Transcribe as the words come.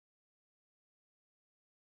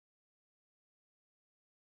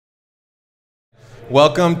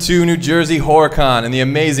Welcome to New Jersey HorrorCon and the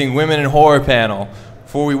amazing Women in Horror panel.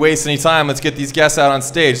 Before we waste any time, let's get these guests out on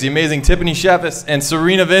stage. The amazing Tiffany Shepis and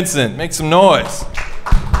Cerina Vincent. Make some noise.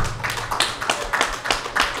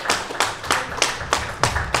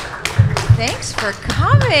 Thanks for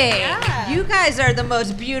coming. Yeah. You guys are the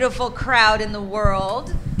most beautiful crowd in the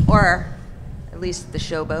world, or at least the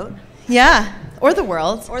showboat. Yeah, or the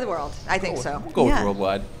world. Or the world, I think so. We'll go with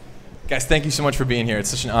worldwide. Guys, thank you so much for being here. It's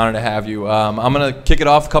such an honor to have you. I'm going to kick it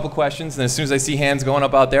off a couple questions, and as soon as I see hands going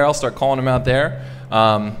up out there, I'll start calling them out there.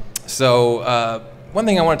 One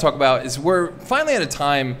thing I want to talk about is we're finally at a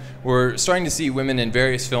time where we're starting to see women in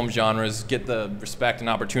various film genres get the respect and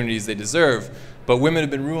opportunities they deserve, but women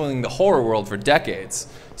have been ruling the horror world for decades.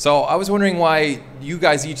 So I was wondering why you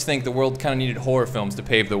guys each think the world kind of needed horror films to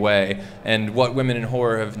pave the way, and what women in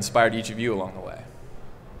horror have inspired each of you along the way.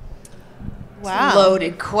 Wow.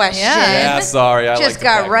 Loaded question. Yeah, sorry. I just like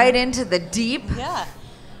got right into the deep. Yeah.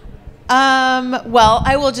 Well,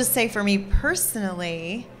 I will just say for me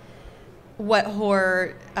personally, what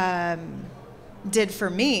horror did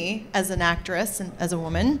for me as an actress and as a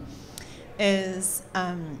woman is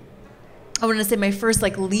I want to say my first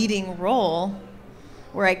like leading role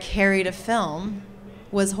where I carried a film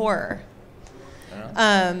was horror.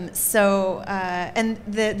 And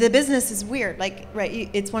the business is weird. Like, right,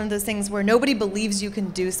 it's one of those things where nobody believes you can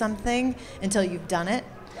do something until you've done it.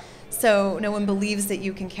 So no one believes that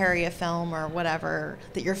you can carry a film or whatever,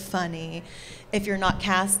 that you're funny if you're not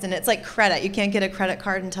cast. And it's like credit. You can't get a credit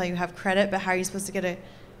card until you have credit, but how are you supposed to get a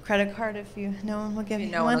credit card if no one will give you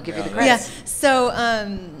one? No one will give you the credit. Yeah. So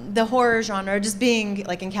the horror genre, just being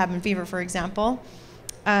like in Cabin Fever, for example,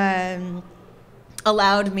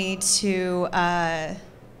 allowed me to,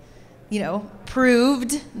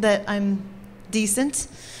 proved that I'm decent.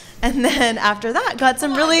 And then after that, got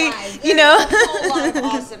some really, guys, a whole lot of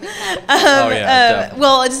awesome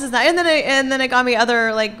well, it just is not. And then it got me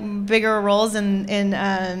other like bigger roles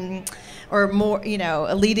or more,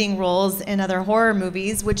 leading roles in other horror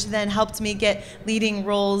movies, which then helped me get leading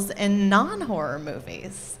roles in non-horror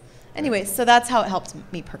movies. Anyway, so that's how it helped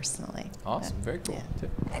me personally. Awesome, very cool.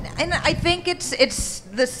 Yeah. And I think it's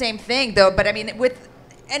the same thing though, but I mean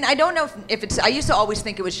and I don't know if it's, I used to always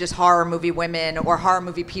think it was just horror movie women or horror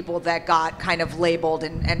movie people that got kind of labeled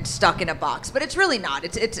and stuck in a box, but it's really not.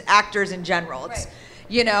 It's actors in general. It's,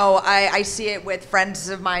 I see it with friends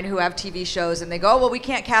of mine who have TV shows and they go, oh, well, we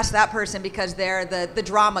can't cast that person because they're the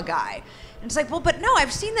drama guy. And it's like, well, but no,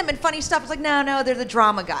 I've seen them in funny stuff. It's like, no, they're the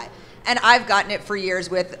drama guy. And I've gotten it for years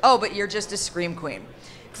with, oh, but you're just a scream queen.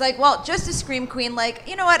 It's like, well, just a scream queen, like,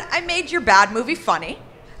 you know what? I made your bad movie funny.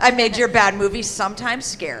 I made your bad movie sometimes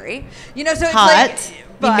scary. So it's hot.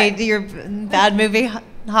 Like, you made your bad movie hot.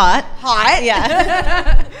 Hot.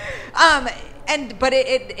 Yeah. But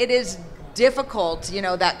it is difficult,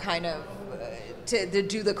 that kind of, to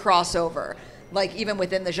do the crossover, like even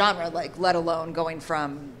within the genre, like let alone going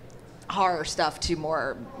from horror stuff to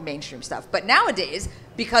more mainstream stuff. But nowadays,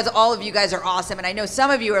 because all of you guys are awesome, and I know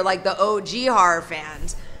some of you are like the OG horror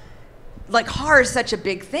fans, like horror is such a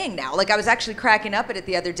big thing now. Like I was actually cracking up at it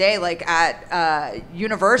the other day, like at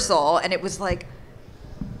Universal, and it was like,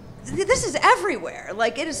 this is everywhere.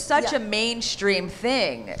 Like it is such a mainstream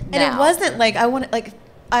thing now. And it wasn't like, I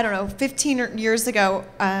don't know, 15 years ago,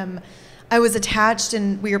 I was attached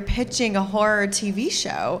and we were pitching a horror TV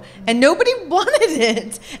show and nobody wanted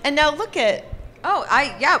it. And now look at. Oh,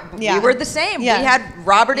 we were the same. Yeah. We had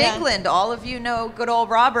Robert Englund. All of you know good old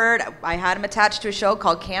Robert. I had him attached to a show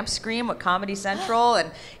called Camp Scream with Comedy Central, and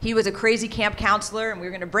he was a crazy camp counselor, and we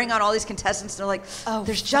were going to bring on all these contestants. And they're like,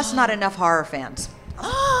 there's just not enough horror fans. What?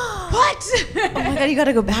 Oh my God, you got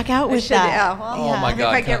to go back out with that. Yeah, well, oh my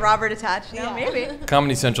God. If I get Robert attached, maybe.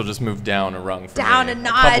 Comedy Central just moved down a rung for down me. a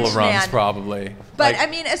notch, couple of rungs, man. probably. But I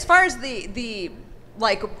mean, as far as the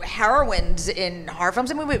like heroines in horror films,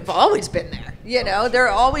 I mean, we've always been there. They're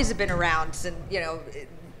always have been around, and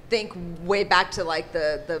think way back to like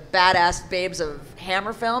the badass babes of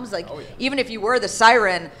Hammer films. Like even if you were the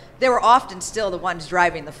siren, they were often still the ones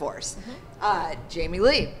driving the force. Jamie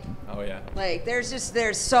Lee. Oh yeah. Like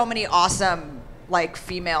there's so many awesome like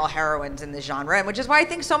female heroines in the genre, and which is why I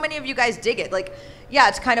think so many of you guys dig it. Like, yeah,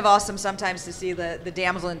 it's kind of awesome sometimes to see the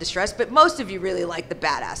damsel in distress, but most of you really like the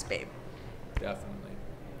badass babe.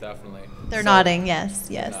 Definitely. They're nodding, yes,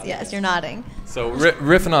 you're nodding. So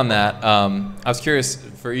riffing on that, I was curious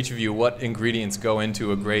for each of you, what ingredients go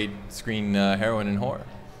into a great screen heroine in horror?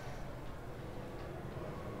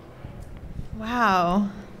 Wow.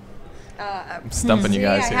 I'm stumping you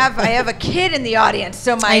guys here. I have a kid in the audience,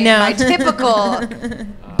 so my typical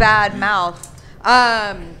bad mouth.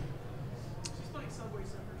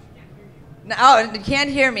 No, oh, you can't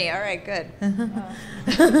hear me. All right, good. I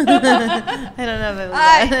don't know if it was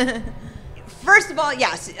that. First of all,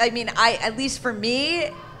 yes. I mean, at least for me,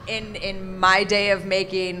 in my day of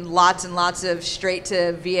making lots and lots of straight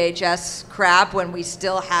to VHS crap when we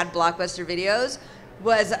still had Blockbuster videos,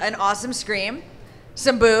 was an awesome scream,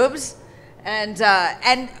 some boobs, and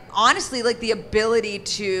honestly, like the ability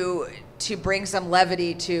to bring some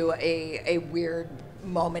levity to a weird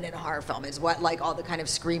moment in a horror film is what like all the kind of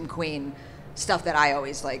scream queen stuff that I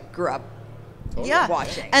always like grew up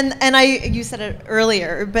watching. And you said it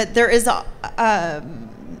earlier, but there is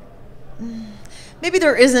maybe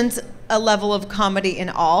there isn't a level of comedy in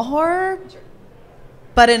all horror,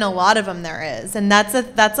 but in a lot of them there is, and that's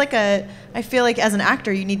like a. I feel like as an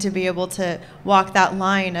actor, you need to be able to walk that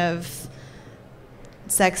line of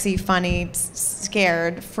sexy, funny,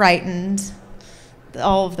 scared, frightened,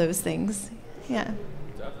 all of those things. Yeah.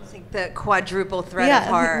 It's like the quadruple threat of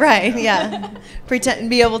horror. Right. Yeah. Pretend,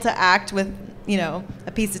 be able to act with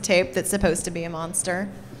a piece of tape that's supposed to be a monster.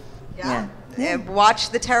 Yeah.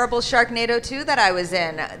 Watch the terrible Sharknado 2 that I was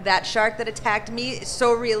in. That shark that attacked me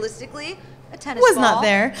so realistically. A tennis was ball. Not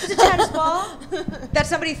there. It was a tennis ball that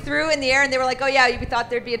somebody threw in the air, and they were like, "Oh yeah, you thought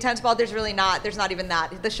there'd be a tennis ball. There's really not. There's not even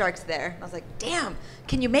that. The shark's there." And I was like, "Damn,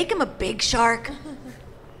 can you make him a big shark?"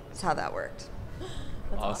 That's how that worked.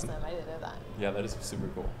 That's awesome. I didn't know that. Yeah, that is super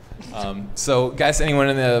cool. So, guys, anyone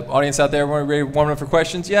in the audience out there ready warming up for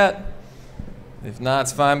questions yet? If not,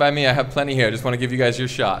 it's fine by me. I have plenty here. I just want to give you guys your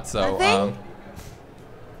shot. So,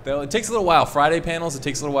 it takes a little while. Friday panels, it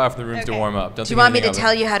takes a little while for the rooms to warm up. Do you want me to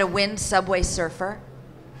tell you how to win Subway Surfer?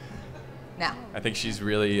 No. I think she's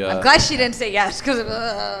really... I'm glad she didn't say yes, because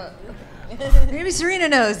maybe Cerina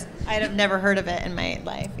knows. I've never heard of it in my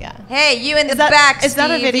life, yeah. Hey, you in the back, Is that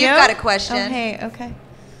a video? You've got a question. Okay.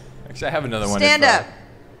 Actually, I have another one. Stand up.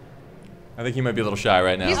 I think he might be a little shy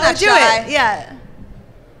right now. He's not do shy. it, yeah.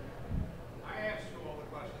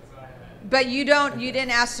 But you didn't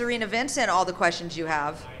ask Cerina Vincent all the questions you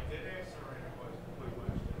have. I did ask Cerina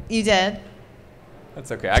questions. You did?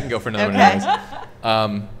 That's okay. I can go for another one.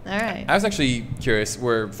 All right. I was actually curious.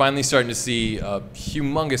 We're finally starting to see a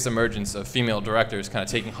humongous emergence of female directors kind of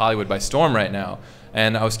taking Hollywood by storm right now.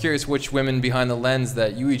 And I was curious which women behind the lens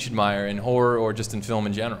that you each admire in horror or just in film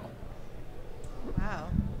in general. Wow.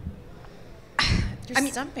 You're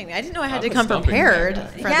stumping me. I didn't know I had to come stumping. prepared Yeah.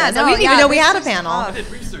 for Yeah, this. no, We didn't yeah, even know we this had a is panel. I did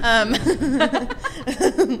research.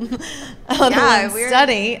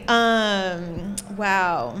 Study.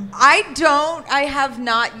 Wow. I have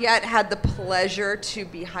not yet had the pleasure to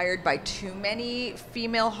be hired by too many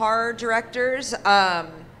female horror directors. I've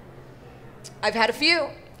had a few.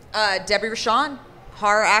 Debbie Rochon,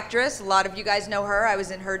 horror actress. A lot of you guys know her. I was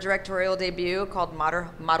in her directorial debut called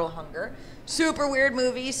Model Hunger. Super weird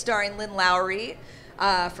movie starring Lynn Lowry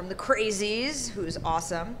from The Crazies, who's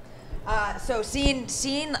awesome. So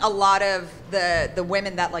seeing a lot of the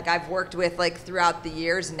women that like I've worked with like throughout the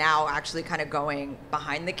years now actually kind of going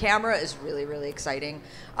behind the camera is really, really exciting.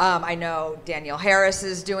 I know Danielle Harris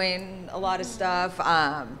is doing a lot of stuff.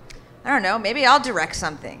 I don't know, maybe I'll direct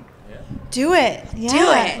something. Yeah. Do it. Yeah.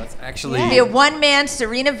 Do it. That's actually... Be a one-man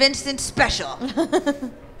Cerina Vincent special.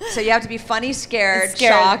 So you have to be funny, scared,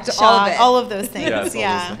 shocked, all of those things. Yes, all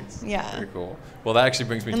yeah. those things. Yeah. Very cool. Well, that actually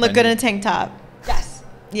brings me And to look good in a tank top. Yes.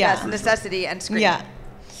 Yeah. Yes, necessity and screen. Yeah.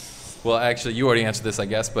 Well, actually, you already answered this, I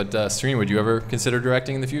guess, but Cerina, would you ever consider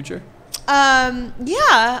directing in the future?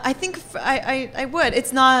 Yeah, I think I would.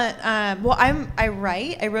 It's not, well,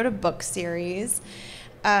 I wrote a book series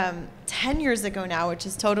 10 years ago now, which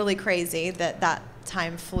is totally crazy that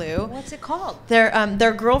time flew. What's it called?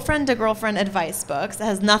 They're girlfriend to girlfriend advice books. It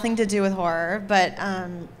has nothing to do with horror, but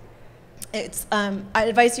it's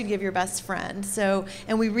advice you'd give your best friend. So,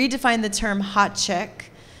 and we redefined the term hot chick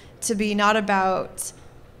to be not about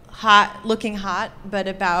looking hot, but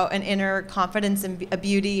about an inner confidence and a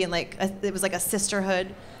beauty, and it was like a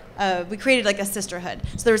sisterhood. We created like a sisterhood.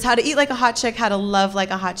 So there was how to eat like a hot chick, how to love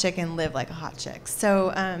like a hot chick, and live like a hot chick.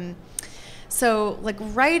 So like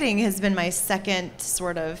writing has been my second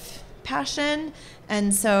sort of passion,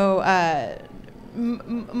 and so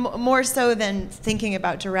more so than thinking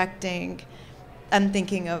about directing, I'm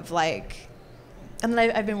thinking of like. And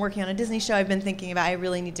then I've been working on a Disney show. I've been thinking about I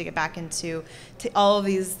really need to get back into all of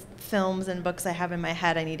these films and books I have in my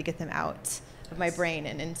head. I need to get them out of my brain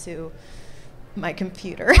and into my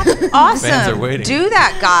computer. Awesome. Fans are waiting. Do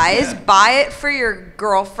that, guys. Buy it for your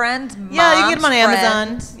girlfriend, mom's Yeah, you can get them on friend.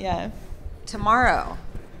 Amazon. Yeah. Tomorrow.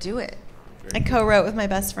 Do it. I co-wrote with my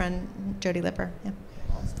best friend, Jody Lipper. Yeah.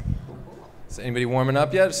 Is anybody warming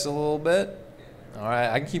up yet? Just a little bit? All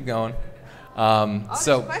right, I can keep going. There's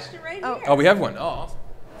a question right here. Oh, we have one. Oh, awesome.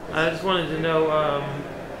 I just wanted to know,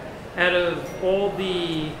 out of all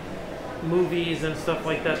the movies and stuff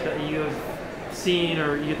like that that you have seen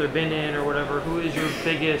or either been in or whatever, who is your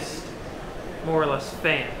biggest, more or less,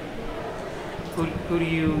 fan? Who do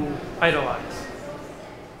you idolize?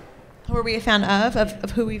 Who are we a fan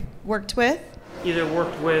of who we've worked with? Either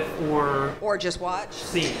worked with Or just watch.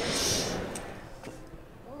 seen.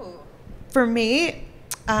 For me,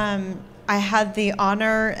 I had the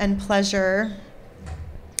honor and pleasure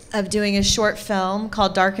of doing a short film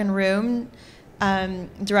called Darkened Room,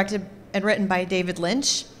 directed and written by David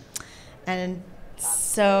Lynch. And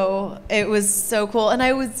so it was so cool. And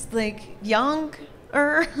I was like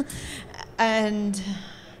younger, and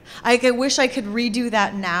I wish I could redo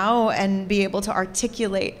that now and be able to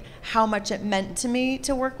articulate how much it meant to me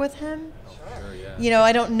to work with him. Sure, yeah. You know,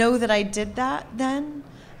 I don't know that I did that then,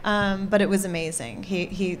 but it was amazing.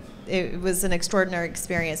 It was an extraordinary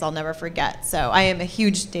experience I'll never forget. So I am a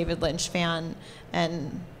huge David Lynch fan,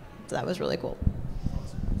 and that was really cool.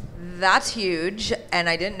 That's huge, and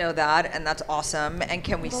I didn't know that, and that's awesome. And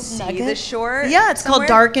can we see Nugget? the short? Yeah, it's somewhere? called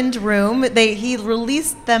Darkened Room. He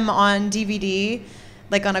released them on DVD,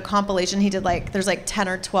 like on a compilation. He did there's 10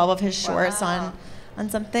 or 12 of his shorts Wow. on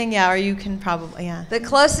something. Yeah, or you can probably, yeah. The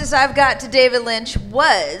closest I've got to David Lynch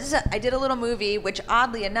was I did a little movie, which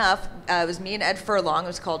oddly enough, it was me and Ed Furlong. It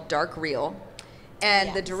was called Dark Real.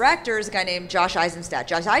 And the director is a guy named Josh Eisenstadt.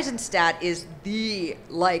 Josh Eisenstadt is the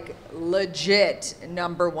legit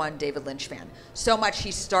 #1 David Lynch fan. So much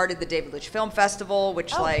he started the David Lynch Film Festival,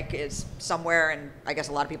 which is somewhere, and I guess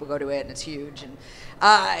a lot of people go to it, and it's huge. And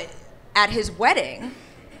at his wedding,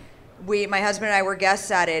 my husband and I were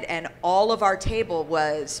guests at it, and all of our table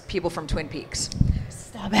was people from Twin Peaks.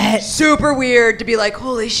 Stop it. Super weird to be like,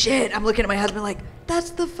 holy shit. I'm looking at my husband like,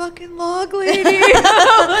 that's the fucking log lady.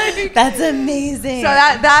 That's amazing. So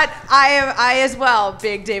that I as well,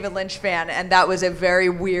 big David Lynch fan, and that was a very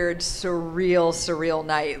weird, surreal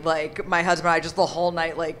night. Like my husband and I just the whole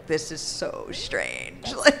night this is so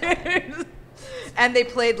strange. And they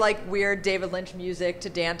played weird David Lynch music to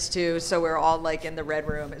dance to, so we were all in the red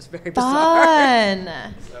room. It's very bizarre. Fun.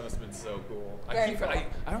 That must have been so cool. Very cool.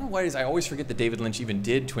 I don't know why it is. I always forget that David Lynch even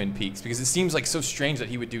did Twin Peaks because it seems so strange that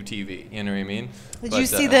he would do TV. You know what I mean? Did you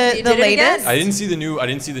see You the did it latest? again? I didn't see the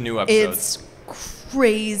new episodes. It's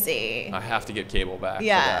crazy. I have to get cable back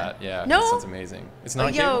Yeah. for that. Yeah. No. That's amazing. It's not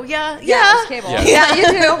on Yo, cable? yeah. Yeah, it's cable. Yeah. Yeah, you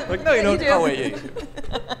do. No, you don't. do. Oh, wait. Yeah, you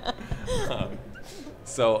do.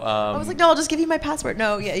 So. I was like, no, I'll just give you my password.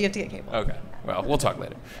 No, yeah, you have to get cable. Okay. Well, we'll talk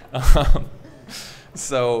later.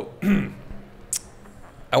 So,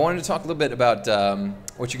 I wanted to talk a little bit about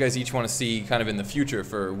what you guys each want to see kind of in the future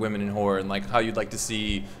for women in horror, and how you'd like to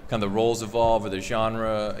see kind of the roles evolve or the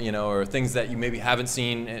genre, or things that you maybe haven't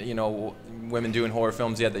seen, women do in horror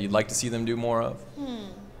films yet that you'd like to see them do more of.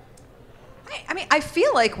 I mean, I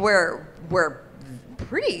feel like we're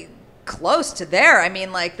pretty close to there. I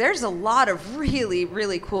mean, there's a lot of really,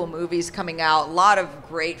 really cool movies coming out, a lot of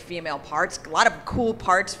great female parts, a lot of cool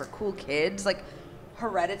parts for cool kids,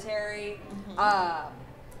 Hereditary.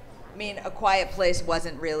 I mean, A Quiet Place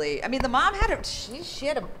wasn't really. I mean, the mom had she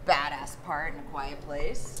had a badass part in A Quiet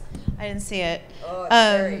Place. I didn't see it. Oh, it's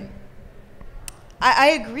scary. I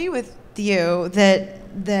agree with you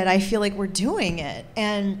that I feel like we're doing it,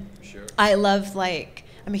 and Sure. I love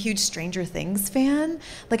I'm a huge Stranger Things fan.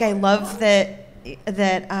 I love that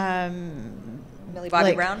Millie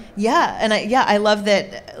Bobby Brown. Yeah, and I love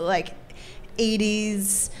that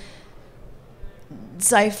 80s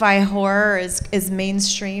sci-fi horror is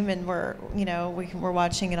mainstream, and we're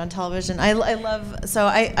watching it on television. I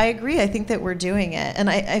agree. I think that we're doing it, and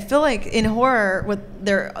I feel like in horror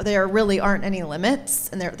there really aren't any limits,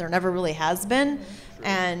 and there never really has been,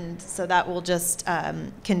 and so that will just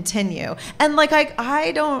continue. And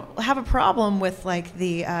I don't have a problem with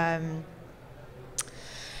the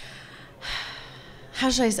how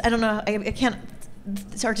should I say? I don't know. I can't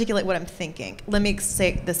to articulate what I'm thinking. Let me say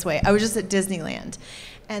it this way. I was just at Disneyland,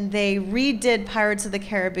 and they redid Pirates of the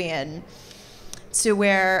Caribbean to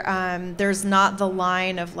where there's not the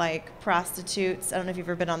line of prostitutes. I don't know if you've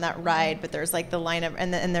ever been on that ride, but there's the line of,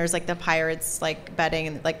 and there's the pirates bedding,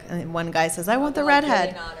 and one guy says, I want the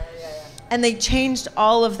redhead. And they changed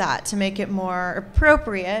all of that to make it more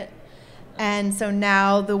appropriate. And so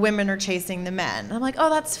now the women are chasing the men. I'm like, oh,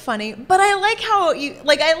 that's funny. But I like how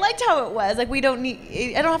I liked how it was. I don't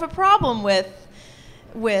have a problem with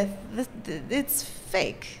this, it's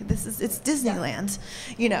fake. It's Disneyland,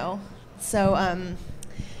 So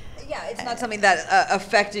Yeah, it's not something that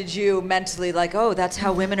affected you mentally, like, oh, that's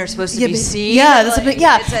how women are supposed to be seen. Yeah, that's like,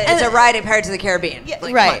 it's a ride in Pirates of the Caribbean. Yeah,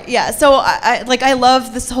 like, right. Yeah. So I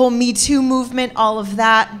love this whole Me Too movement, all of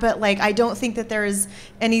that, but like I don't think that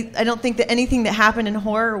anything that happened in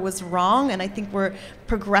horror was wrong, and I think we're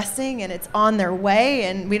progressing and it's on their way,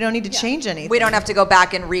 and we don't need to change anything. We don't have to go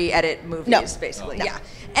back and re-edit movies, basically. No. Yeah,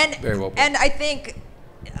 and Very well put. and I think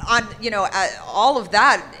on all of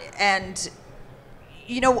that, and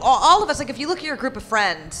all of us, like if you look at your group of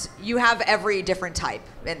friends, you have every different type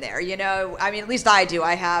in there. I mean, at least I do.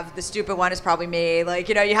 I have the stupid one is probably me. Like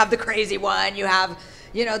you have the crazy one. You have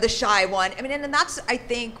the shy one. I mean, and that's I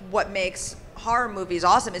think what makes horror movies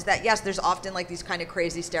awesome is that yes, there's often like these kind of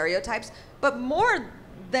crazy stereotypes, but more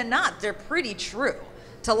than not, they're pretty true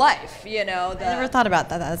to life. I never thought about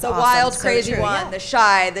that. That's the awesome. wild, So crazy true. one, Yeah. the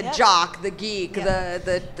shy, the Yep. jock, the geek, Yep.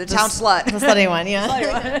 the town slut. The slutty one,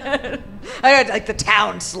 yeah. I had like the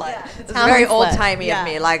town slut. It's town very slut. old timey Yeah. of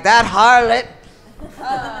me, like that harlot.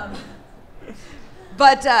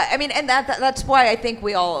 But I mean, and that's why I think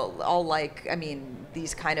we all like. I mean,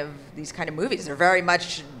 these kind of movies are very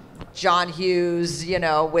much John Hughes,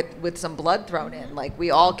 with some blood thrown in. Like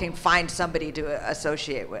we all can find somebody to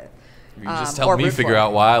associate with. You just or helped me root figure for.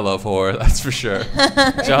 out why I love horror, that's for sure.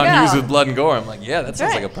 John Yeah. Hughes with blood and gore. I'm like, yeah, that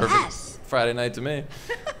sounds right. like a perfect Yes. Friday night to me.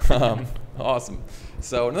 Awesome.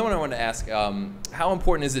 So another one I wanted to ask, how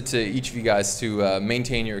important is it to each of you guys to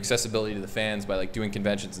maintain your accessibility to the fans by like doing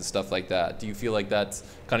conventions and stuff like that? Do you feel like that's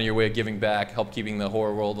kind of your way of giving back, help keeping the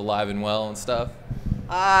horror world alive and well and stuff?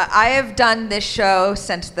 I have done this show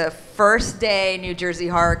since the first day New Jersey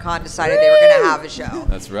Horror Con decided they were going to have a show.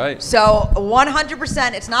 That's right. So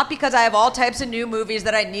 100%, it's not because I have all types of new movies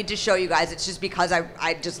that I need to show you guys. It's just because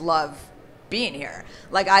I just love being here.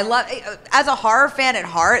 Like I love, as a horror fan at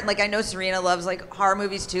heart, like I know Cerina loves like horror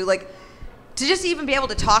movies too, like to just even be able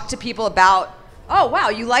to talk to people about, oh wow,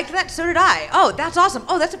 you liked that? So did I. Oh, that's awesome.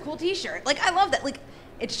 Oh, that's a cool t-shirt. Like I love that. Like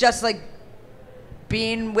it's just like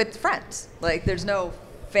being with friends. Like there's no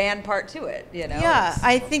fan part to it, Yeah,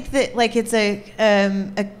 I think that like it's a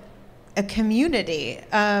community.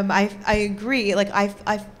 I agree. Like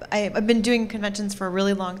I've been doing conventions for a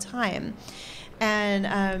really long time,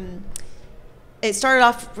 and it started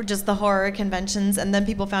off with just the horror conventions, and then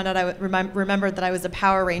people found out I remembered that I was a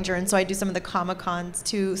Power Ranger, and so I do some of the Comic-Cons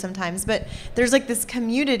too sometimes. But there's like this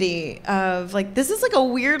community of like this is like a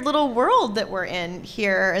weird little world that we're in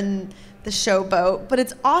here in the showboat, but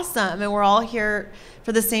it's awesome, and we're all here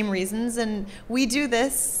for the same reasons, and we do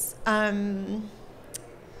this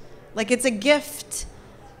like it's a gift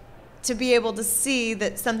to be able to see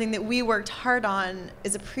that something that we worked hard on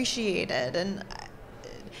is appreciated, and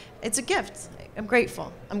it's a gift. I'm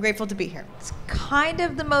grateful to be here. It's kind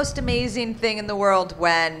of the most amazing thing in the world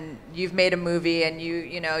when you've made a movie and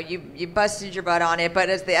you busted your butt on it, but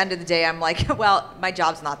at the end of the day, I'm like, well, my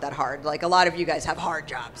job's not that hard. Like a lot of you guys have hard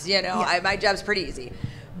jobs, my job's pretty easy.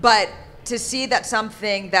 But to see that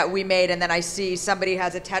something that we made and then I see somebody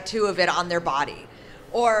has a tattoo of it on their body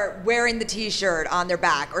or wearing the t-shirt on their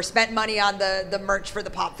back or spent money on the merch for the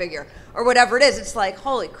pop figure or whatever it is, it's like,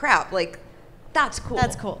 holy crap, like that's cool.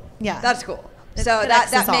 That's cool. Yeah. That's cool. It So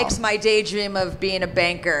connects that us makes all. my daydream of being a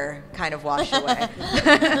banker kind of wash away. Oh,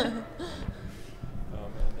 man.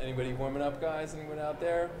 Anybody warming up, guys? Anyone out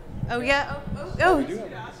there? Oh yeah. We do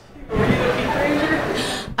have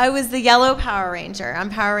I was the yellow Power Ranger. I'm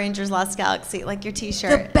Power Rangers Lost Galaxy, like your The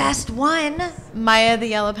T-shirt. best one. Maya, the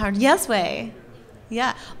yellow Power. Yes, way.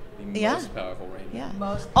 Yeah. the Yeah. most powerful ranger. Yeah.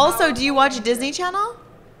 Also, do you watch Disney Channel?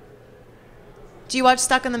 Do you watch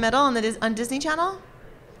Stuck in the Middle on Disney Channel?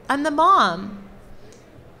 I'm the mom.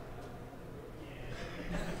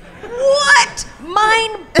 What?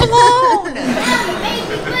 Mind blown.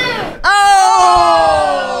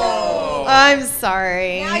 Oh. I'm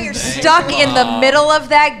sorry. Now you're stuck in the middle of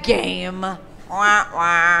that game. Wah,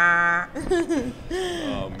 wah.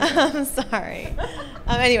 Oh, man. I'm sorry.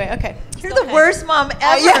 Anyway, okay. You're the worst mom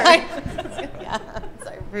ever. Yeah,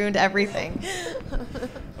 I ruined everything.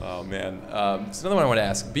 Oh man. So another one I want to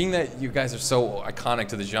ask. Being that you guys are so iconic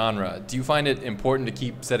to the genre, do you find it important to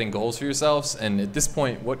keep setting goals for yourselves? And at this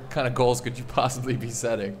point, what kind of goals could you possibly be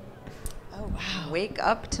setting? Oh, wow. Wake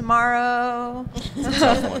up tomorrow.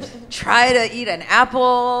 Tough one. Try to eat an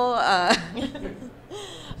apple.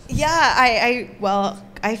 Yeah, I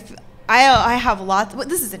have lots. Well,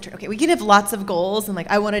 this is interesting. Okay, we can have lots of goals and like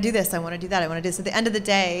I want to do this, I want to do that, I want to do this. At the end of the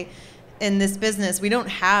day, in this business, we don't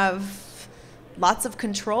have lots of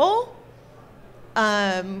control.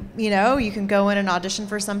 You can go in and audition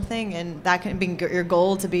for something, and that can be your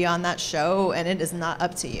goal to be on that show, and it is not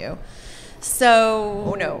up to you. So.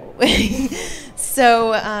 Oh no.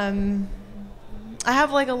 So I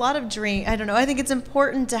have like a lot of dream. I don't know. I think it's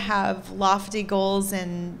important to have lofty goals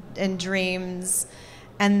and dreams,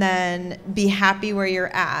 and then be happy where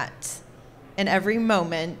you're at in every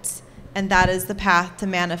moment, and that is the path to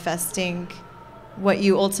manifesting what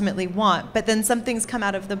you ultimately want. But then some things come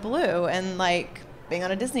out of the blue, and like being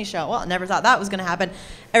on a Disney show. Well, I never thought that was going to happen.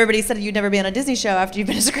 Everybody said you'd never be on a Disney show after you've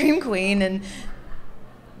been a Scream Queen and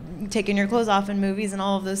taking your clothes off in movies and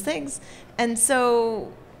all of those things. And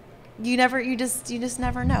so you just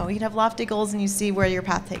never know. You have lofty goals and you see where your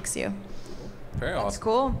path takes you. Very awesome. That's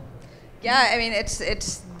cool. Yeah, I mean,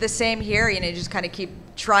 it's the same here. You know, you just kind of keep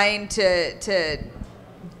trying to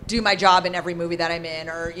do my job in every movie that I'm in,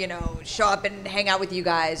 or, you know, show up and hang out with you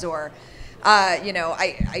guys, or, you know,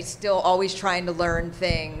 I still always trying to learn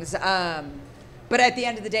things. But at the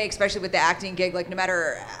end of the day, especially with the acting gig, like no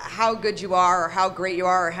matter how good you are or how great you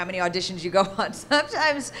are or how many auditions you go on,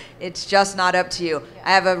 sometimes it's just not up to you.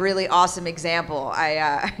 I have a really awesome example.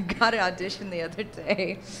 I got an audition the other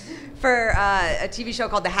day for a TV show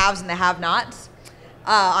called The Haves and the Have-Nots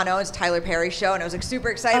on Owen's Tyler Perry show, and I was like super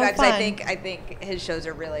excited about it because I think his shows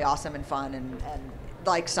are really awesome and fun and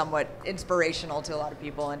like somewhat inspirational to a lot of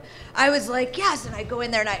people. And I was like, yes, and I go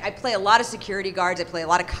in there and I play a lot of security guards, I play a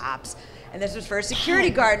lot of cops. And this was for a security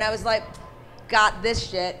guard, and I was like, got this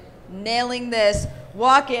shit, nailing this,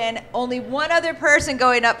 walk in, only one other person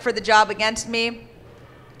going up for the job against me,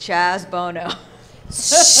 Chaz Bono.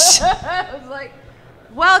 I was like,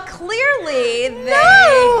 well, clearly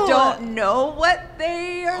they don't know what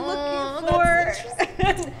they are looking for.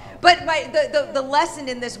 But the lesson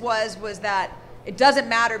in this was that it doesn't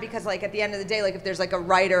matter, because like at the end of the day, like if there's like a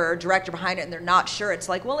writer or director behind it and they're not sure, it's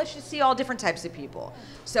like, well, let's just see all different types of people.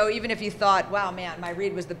 So even if you thought, wow, man, my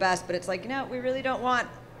read was the best, but it's like, you know, we really don't want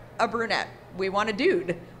a brunette. We want a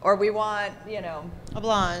dude, or we want, you know, a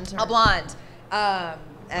blonde. A blonde.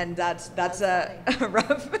 And that's a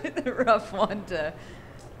rough one to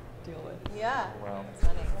deal with. Yeah. Wow.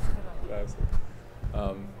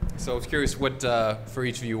 So I was curious what, for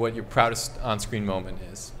each of you, what your proudest on-screen moment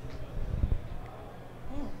is.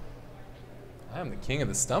 I am the king of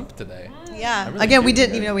the stump today. Yeah. Really Again, we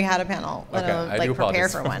didn't even know we had a panel. Okay, I like do prepare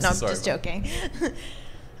apologize. for one. No, I'm Sorry just joking.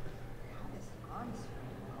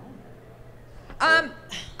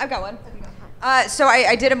 I've got one. So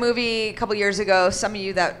I did a movie a couple years ago. Some of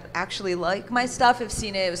you that actually like my stuff have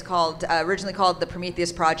seen it. It was called originally called The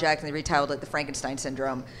Prometheus Project, and they retitled it The Frankenstein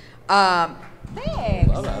Syndrome. Thanks.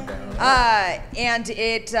 Love that. And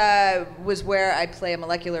it was where I play a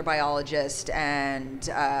molecular biologist, and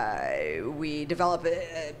we develop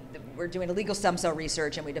we're doing illegal stem cell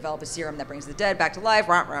research, and we develop a serum that brings the dead back to life.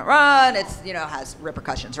 Run, run, run. It's, you know, has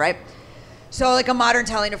repercussions, right? So like a modern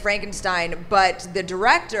telling of Frankenstein, but the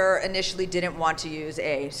director initially didn't want to use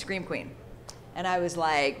a Scream Queen. And I was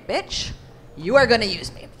like, bitch, you are gonna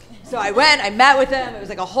use me. So I went, I met with him, it was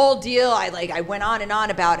like a whole deal. I went on and on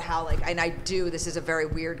about how this is a very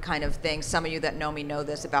weird kind of thing. Some of you that know me know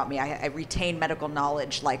this about me. I retain medical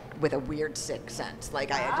knowledge like with a weird sixth sense.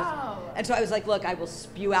 And so I was like, look, I will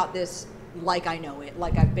spew out this like I know it,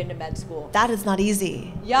 like I've been to med school. That is not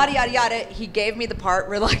easy. Yada, yada, yada. He gave me the part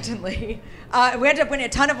reluctantly. We ended up winning a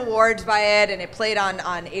ton of awards by it, and it played on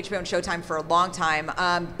HBO and Showtime for a long time.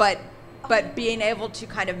 But being able to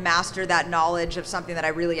kind of master that knowledge of something that I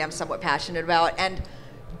really am somewhat passionate about, and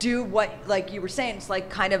do what, like you were saying, it's like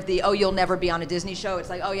kind of the, oh, you'll never be on a Disney show. It's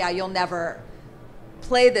like, oh yeah, you'll never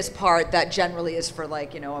play this part that generally is for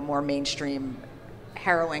like, you know, a more mainstream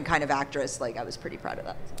heroine kind of actress. Like, I was pretty proud of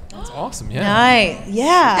that. That's awesome, yeah. Nice.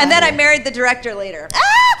 Yeah. And then I married the director later.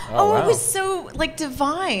 Oh, wow. It was so like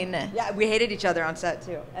divine. Yeah, we hated each other on set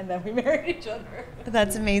too, and then we married each other.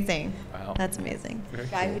 That's amazing. Wow. That's amazing. Very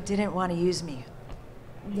Guy cool. who didn't want to use me.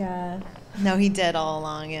 Yeah. No, he did all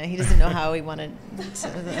along. Yeah, he doesn't know how he wanted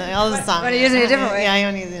to. All the songs. Want to use me a different way. Yeah, he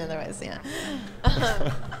want to use it otherwise. Yeah.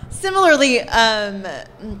 Similarly,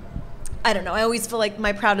 I don't know. I always feel like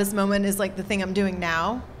my proudest moment is like the thing I'm doing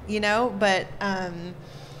now. You know, but.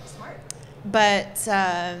 Smart. But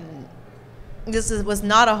this was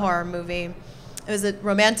not a horror movie. It was a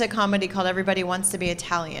romantic comedy called Everybody Wants to Be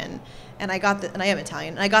Italian, and I am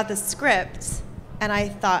Italian. And I got the script, and I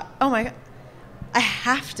thought, oh my God, I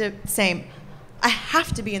have to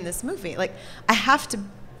be in this movie. Like, I have to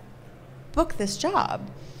book this job,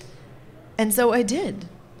 and so I did.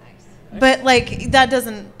 But like that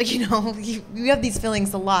doesn't, you know, you have these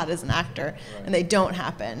feelings a lot as an actor, and they don't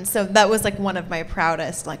happen. So that was like one of my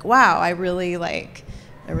proudest. Like, wow, I really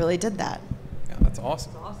did that. Yeah, that's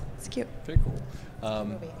awesome. It's cute. Very cool.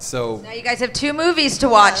 So Now you guys have 2 movies to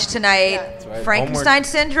watch tonight. Yeah. That's right. Frankenstein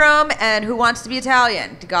Syndrome and Who Wants to Be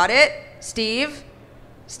Italian. Got it? Steve?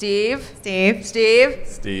 Steve? Steve. Steve?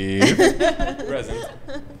 Steve, present.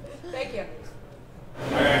 Thank you. I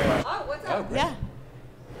got a question. Oh, what's up? Yeah.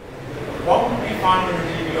 What would be fun on the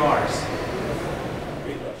DVRs?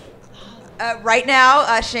 Right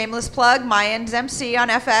now, shameless plug, Mayans MC on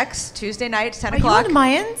FX, Tuesday nights, 10 Are you o'clock. on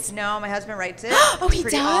Mayans? No, my husband writes it. Oh, It's he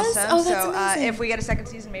pretty does? Awesome. Oh, that's so, amazing. if we get a second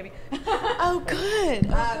season, maybe. Oh, good.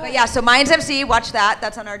 But yeah, so Mayans MC, watch that.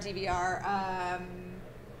 That's on our DVR.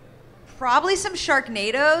 Probably some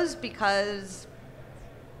Sharknadoes because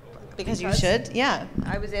Because you should, yeah.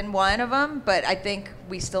 I was in one of them, but I think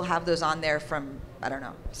we still have those on there from, I don't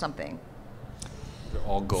know, something. They're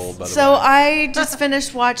all gold, by the So way. we just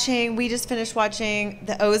finished watching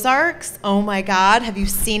The Ozarks. Oh my God, have you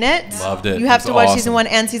seen it? Loved it. You have It's to watch awesome. season 1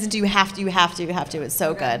 and season 2. You have to. It's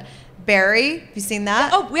so good. Barry, have you seen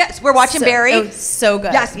that? Oh, yes, we're watching Barry. Oh, so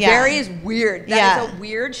good. Yes, yeah. Barry is weird. That is Yeah. a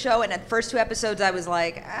weird show, and at the first 2 episodes, I was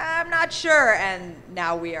like, I'm not sure, and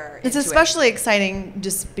now we are. It's into especially exciting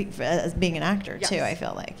just as being an actor Yes. too. I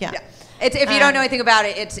feel like, yeah. Yeah. It's, if you don't know anything about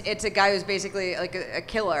it, it's a guy who's basically like a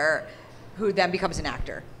killer, who then becomes an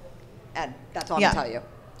actor, and that's all I'm Yeah. gonna tell you.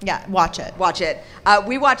 Yeah, watch it. Watch it.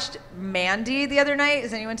 We watched Mandy the other night.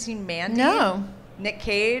 Has anyone seen Mandy? No. Nick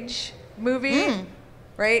Cage movie.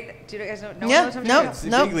 Right? Do you guys know? No Yeah, one knows what I'm no. talking about? It's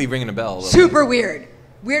Nope. vaguely ringing a bell. A little Super weird.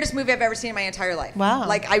 Weirdest movie I've ever seen in my entire life. Wow.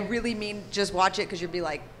 Like, I really mean just watch it because you'll be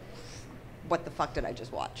like, what the fuck did I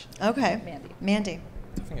just watch? Okay. Mandy.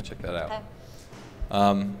 I think I check that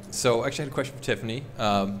out. So actually I had a question for Tiffany.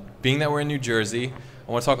 Being that we're in New Jersey,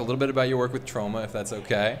 I want to talk a little bit about your work with Troma, if that's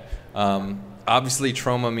okay. Obviously,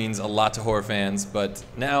 Troma means a lot to horror fans, but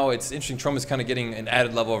now it's interesting. Troma's kind of getting an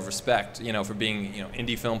added level of respect, for being,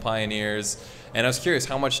 indie film pioneers. And I was curious,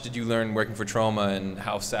 how much did you learn working for Troma, and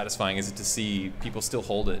how satisfying is it to see people still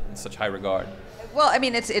hold it in such high regard? Well, I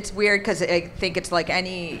mean, it's weird because I think it's like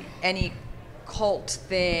any cult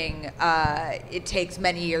thing. It takes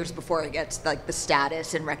many years before it gets like the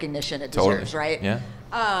status and recognition it deserves, right? Yeah.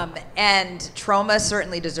 And Troma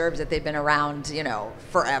certainly deserves it. They've been around,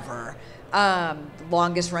 forever.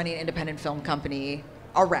 Longest running independent film company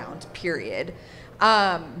around, period.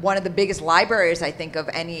 One of the biggest libraries, I think, of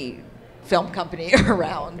any film company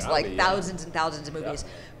around, thousands and thousands of movies.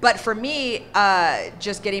 Yeah. But for me,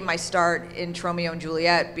 just getting my start in Romeo and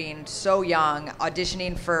Juliet, being so young,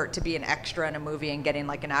 auditioning to be an extra in a movie and getting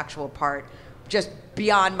like an actual part, just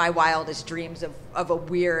beyond my wildest dreams of a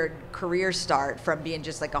weird career start, from being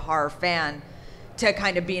just like a horror fan to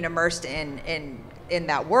kind of being immersed in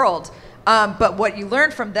that world. But what you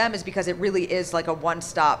learn from them is, because it really is like a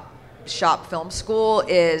one-stop shop film school,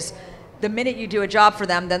 is the minute you do a job for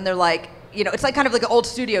them, then they're like, it's like kind of like old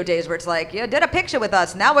studio days where it's like, you did a picture with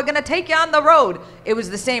us, now we're gonna take you on the road. It was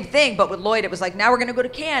the same thing, but with Lloyd, it was like, now we're gonna go to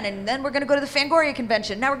Cannes, and then we're gonna go to the Fangoria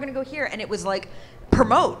convention, now we're gonna go here, and it was like,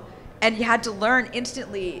 promote. And you had to learn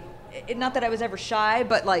instantly, not that I was ever shy,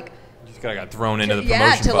 but like, You just got thrown into the promotion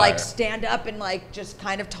yeah, to fire. like stand up and like just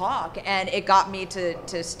kind of talk, and it got me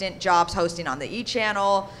to stint jobs hosting on the E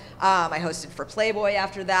Channel. I hosted for Playboy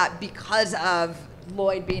after that because of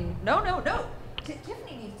Lloyd being no.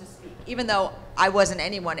 Tiffany needs to speak, even though I wasn't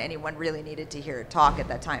anyone really needed to hear talk at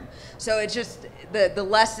that time. So it's just the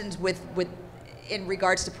lessons with in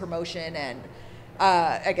regards to promotion and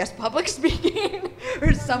I guess public speaking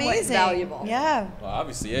are somewhat Amazing. valuable. Yeah. Well,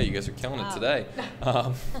 obviously, yeah, you guys are killing it today.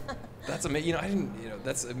 That's amazing. I didn't.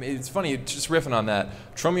 That's. It's funny. Just riffing on that.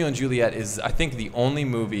 Romeo and Juliet is, I think, the only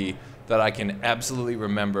movie that I can absolutely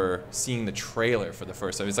remember seeing the trailer for the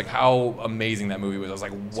first time. It's like how amazing that movie was. I was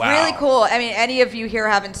like, wow. Really cool. I mean, any of you here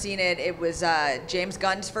haven't seen it, it was James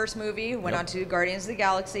Gunn's first movie, went on to Guardians of the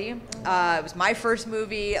Galaxy. It was my first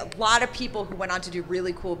movie. A lot of people who went on to do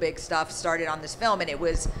really cool big stuff started on this film, and it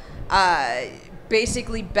was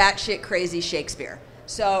basically batshit crazy Shakespeare.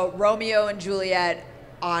 So Romeo and Juliet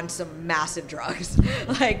on some massive drugs,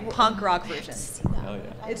 like punk rock version. Hell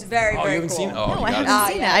yeah. It's very, Oh, very you haven't cool. seen it? Oh, No, you I gotta haven't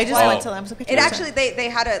see seen yeah, it. I just well, went to them. So It actually, they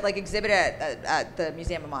had a like exhibit at the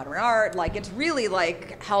Museum of Modern Art. Like, it's really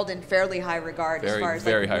like held in fairly high regard as Very, far as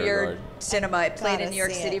very like high weird regard. cinema. It played Gotta in New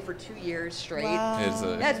York see City it. for 2 years straight. Wow. It's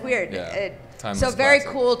a- That's weird. Yeah. So Timeless very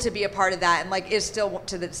classic. cool to be a part of that, and like is still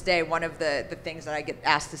to this day one of the things that I get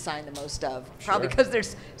asked to sign the most of. Probably Sure. because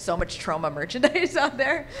there's so much Troma merchandise out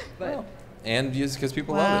there. But And just because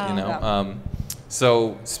people love it, Wow.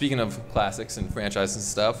 So speaking of classics and franchises and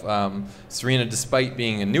stuff, Cerina, despite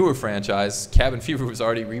being a newer franchise, Cabin Fever was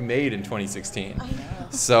already remade in 2016.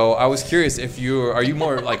 So I was curious if are you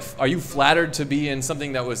more like, are you flattered to be in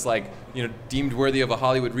something that was like deemed worthy of a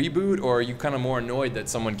Hollywood reboot, or are you kind of more annoyed that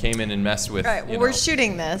someone came in and messed with? Right. Well, we're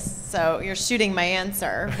shooting this, so you're shooting my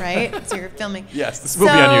answer, right? So you're filming. Yes, this will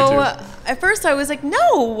be on YouTube. At first, I was like,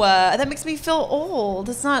 no, that makes me feel old.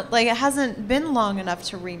 It's not like it hasn't been long enough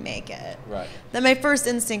to remake it. Right. Then my first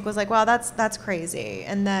instinct was like, wow, that's crazy.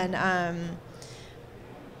 And then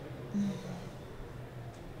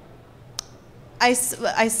I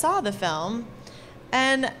saw the film,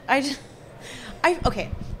 and okay,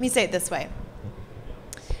 let me say it this way.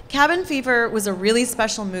 Cabin Fever was a really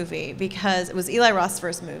special movie because it was Eli Roth's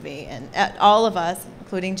first movie, and all of us,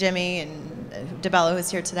 including Jimmy and DeBello, who's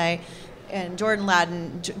here today, and Jordan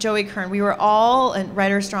Ladden, Joey Kern, we were all, and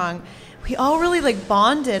Ryder Strong, we all really like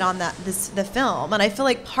bonded on the film, and I feel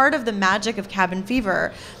like part of the magic of Cabin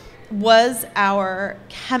Fever was our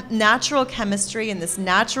natural chemistry and this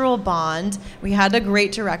natural bond. We had a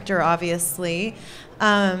great director, obviously.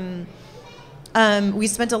 We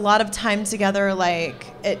spent a lot of time together, like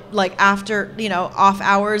after, off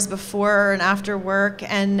hours, before and after work,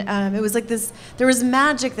 and it was like this. There was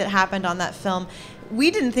magic that happened on that film. We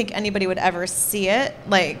didn't think anybody would ever see it.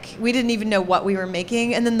 Like, we didn't even know what we were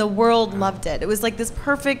making, and then the world loved it. It was like this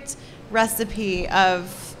perfect recipe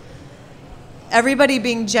of everybody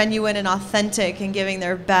being genuine and authentic and giving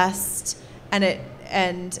their best, and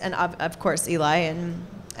of course Eli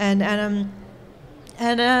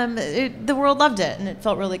the world loved it, and it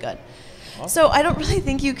felt really good. Awesome. So I don't really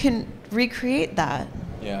think you can recreate that.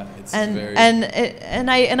 Yeah, it's very. And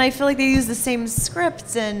I feel like they use the same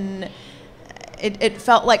script, and it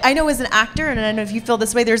felt like, I know as an actor, and I don't know if you feel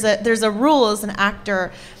this way. There's a rule as an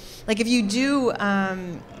actor, like if you do.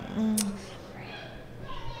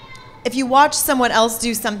 If you watch someone else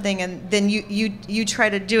do something and then you try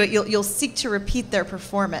to do it, you'll seek to repeat their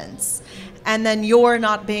performance. And then you're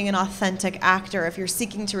not being an authentic actor if you're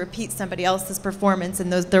seeking to repeat somebody else's performance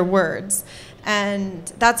and their words. And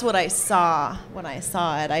that's what I saw when I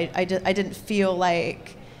saw it. I didn't feel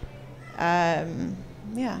like, I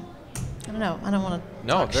don't know. I don't want to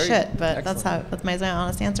talk shit, but excellent. that's my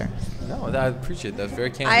honest answer. No, I appreciate that. Very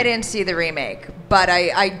candid. I didn't see the remake, but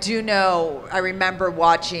I do know. I remember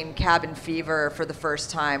watching Cabin Fever for the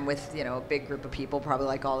first time with a big group of people, probably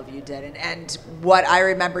like all of you did, and what I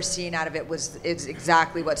remember seeing out of it is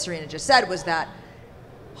exactly what Cerina just said. Was that,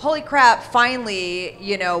 holy crap, finally,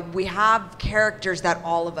 we have characters that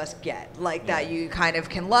all of us get, like that you kind of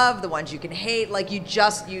can love, the ones you can hate, like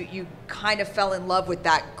you kind of fell in love with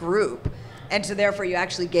that group, and so therefore you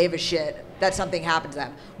actually gave a shit that something happened to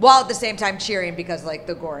them, while at the same time cheering because like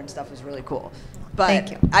the gore and stuff was really cool. But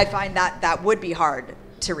thank you. I find that would be hard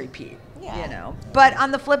to repeat, But on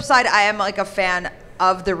the flip side, I am like a fan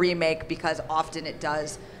of the remake because often it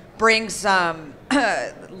does bring some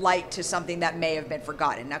light to something that may have been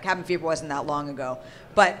forgotten. Now, Cabin Fever wasn't that long ago,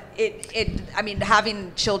 but I mean,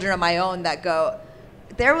 having children of my own that go,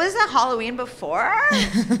 there was a Halloween before?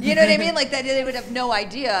 You know what I mean? Like, that they would have no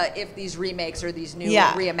idea if these remakes or these new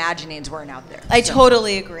reimaginings weren't out there. I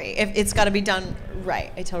totally agree. If it's got to be done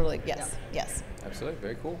right. Yes. Absolutely,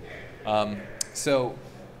 very cool. So,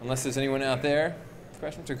 unless there's anyone out there,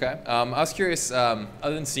 questions? Okay. I was curious, other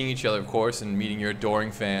than seeing each other, of course, and meeting your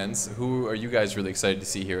adoring fans, who are you guys really excited to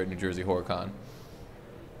see here at New Jersey Horror Con?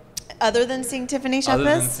 Other than seeing Tiffany Shepis? Other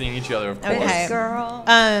than seeing each other, of course. Okay. Girl.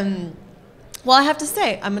 Well, I have to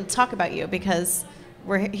say, I'm going to talk about you because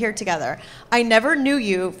we're here together. I never knew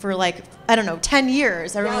you for 10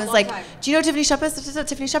 years. Everyone was like, time. do you know Tiffany Shepis?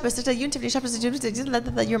 Tiffany Shepis, you and Tiffany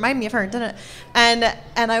Shepis, you remind me of her. And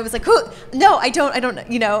I was like, who? No, I don't,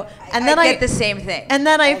 And then I get the same thing. And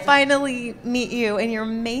then I finally meet you, and you're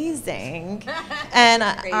amazing. And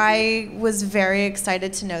I was very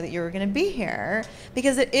excited to know that you were going to be here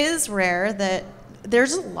because it is rare that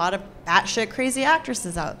there's a lot of batshit crazy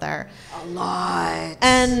actresses out there. A lot.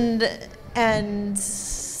 And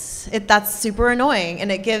that's super annoying,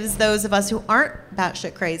 and it gives those of us who aren't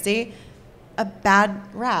batshit crazy a bad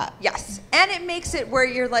rap. Yes, and it makes it where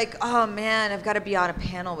you're like, oh man, I've got to be on a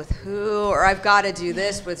panel with who, or I've got to do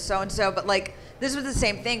this with so and so. But like, this was the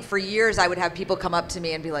same thing. For years, I would have people come up to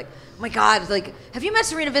me and be like, oh my God, like, have you met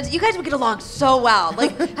Cerina Vincent? You guys would get along so well.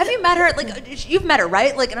 Like, have you met her? Like, you've met her,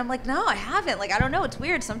 right? Like, and I'm like, no, I haven't. Like, I don't know. It's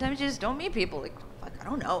weird. Sometimes you just don't meet people. Like, fuck, I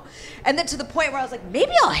don't know. And then to the point where I was like,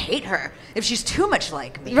 maybe I'll hate her if she's too much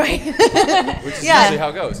like me. Right. Which is usually how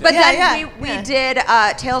it goes. But then we did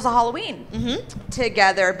Tales of Halloween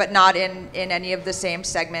together, but not in any of the same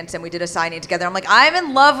segments, and we did a signing together. I'm like, I'm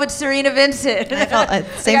in love with Cerina Vincent. I felt same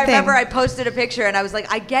thing. I remember I posted a picture, and I was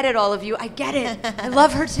like, I get it, all of you. I get it. I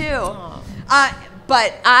love her too.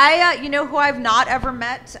 But I, you know who I've not ever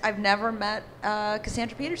met? I've never met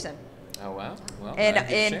Cassandra Peterson. Oh, wow. Well, And I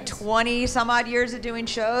get a in chance. 20 some odd years of doing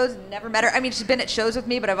shows, never met her. I mean, she's been at shows with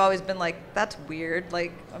me, but I've always been like, that's weird.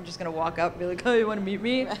 Like, I'm just gonna walk up and be like, oh, you want to meet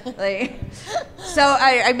me? Like, so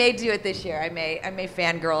I may do it this year. I may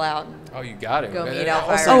fangirl out. And Oh, you got it. Go meet And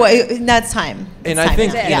Elvira. also- Oh, that's time. And It's I time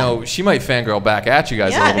think, now. you know, she might fangirl back at you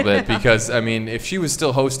guys a Yeah. little bit because, I mean, if she was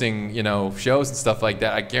still hosting, you know, shows and stuff like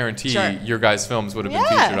that, I guarantee Sure. your guys' films would have been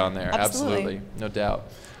Yeah, featured on there. absolutely. No doubt.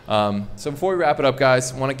 So before we wrap it up,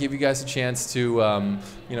 guys, I want to give you guys a chance to,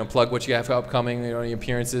 you know, plug what you have upcoming, you know, any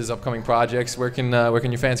appearances, upcoming projects. Where can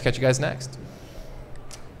your fans catch you guys next?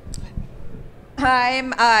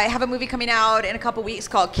 I have a movie coming out in a couple weeks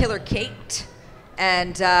called Killer Kate,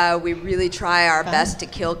 and we really try our best to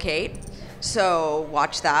kill Kate. So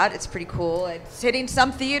watch that; it's pretty cool. It's hitting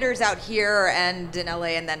some theaters out here and in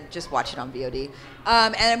LA, and then just watch it on VOD.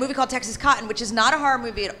 And a movie called Texas Cotton, which is not a horror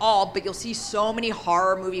movie at all, but you'll see so many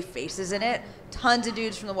horror movie faces in it. Tons of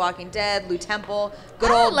dudes from The Walking Dead, Lou Temple, good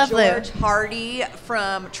old love Lou. George Hardy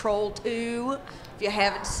from Troll 2. If you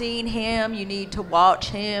haven't seen him, you need to watch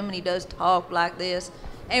him, and he does talk like this.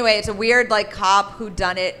 Anyway, it's a weird like cop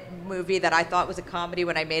whodunit movie that I thought was a comedy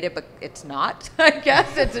when I made it, but it's not. I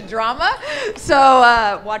guess it's a drama. So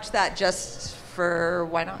watch that just for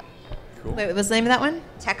why not? Cool. Wait, what was the name of that one?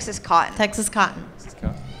 Texas Cotton. Texas Cotton. Let's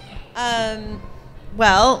go.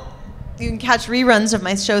 Well, you can catch reruns of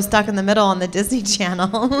my show Stuck in the Middle on the Disney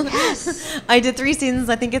Channel. Yes. I did 3 seasons.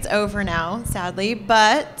 I think it's over now, sadly,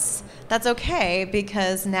 but that's okay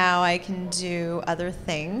because now I can do other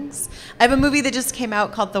things. I have a movie that just came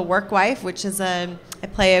out called The Work Wife, which is I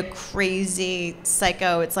play a crazy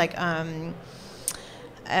psycho. It's like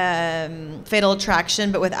Fatal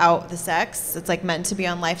Attraction, but without the sex. It's like meant to be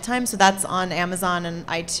on Lifetime. So that's on Amazon and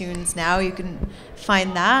iTunes now. You can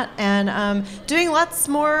find that. And doing lots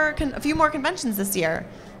more, a few more conventions this year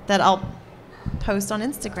that I'll post on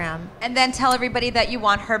Instagram. And then tell everybody that you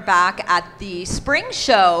want her back at the spring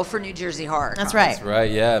show for New Jersey Horror. That's right. That's right.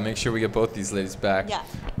 Yeah. Make sure we get both these ladies back. Yeah.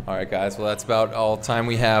 All right, guys. Well, that's about all time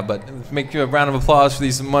we have. But make you a round of applause for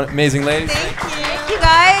these amazing ladies. Thank you. Thank you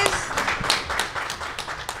guys.